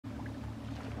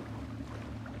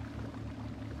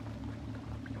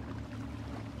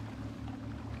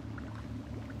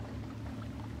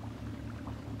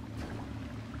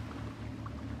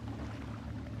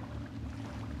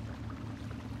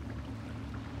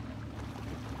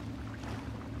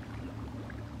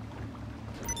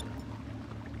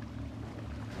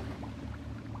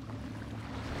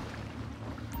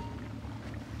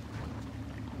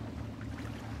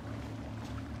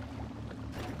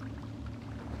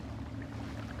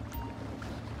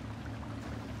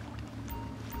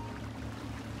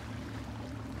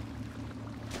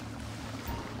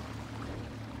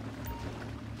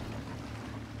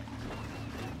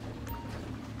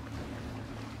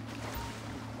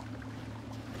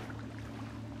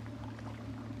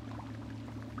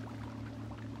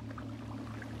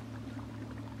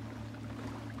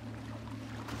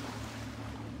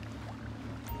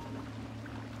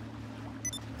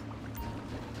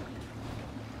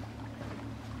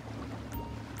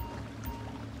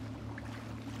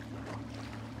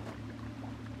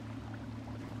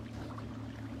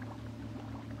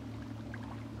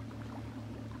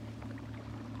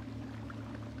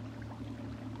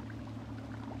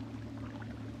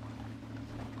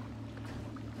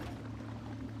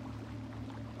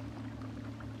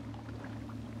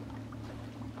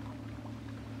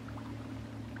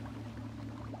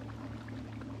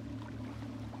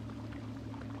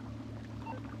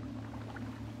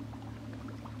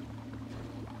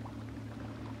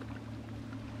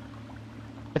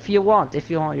If you want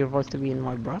your voice to be in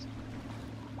my broadcast,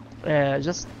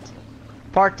 just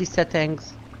party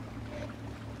settings.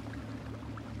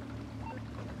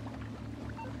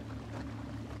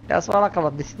 That's what I like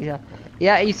about this yacht.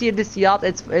 Yeah, you see this yacht?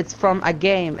 It's from a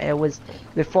game. It was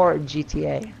before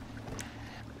GTA.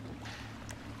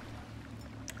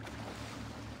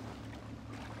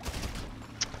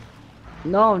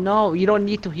 No, no, you don't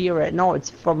need to hear it. No, it's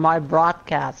from my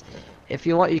broadcast. If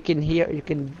you want, you can hear. You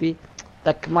can be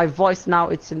like my voice now.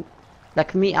 It's in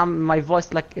like me. I'm my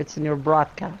voice like it's in your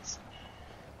broadcast.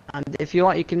 And if you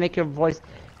want, you can make your voice.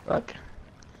 Like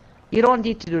you don't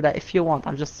need to do that if you want.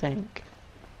 I'm just saying.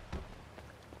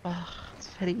 It's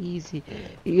very easy.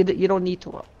 You don't need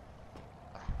to.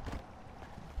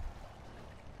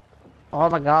 Oh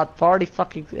my God! Party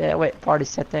fucking wait. Party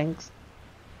settings.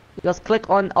 Just click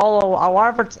on all.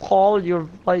 However it's called your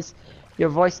voice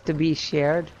to be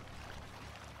shared.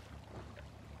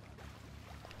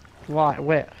 Why?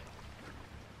 Where?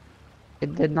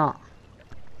 It did not.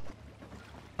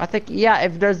 I think, yeah,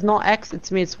 if there's no X,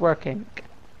 it means it's working.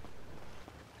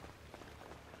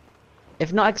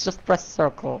 If no X, just press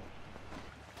circle.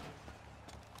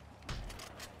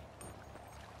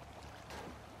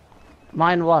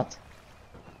 Mine what?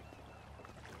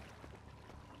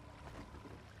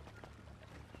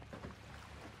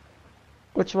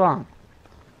 Which one?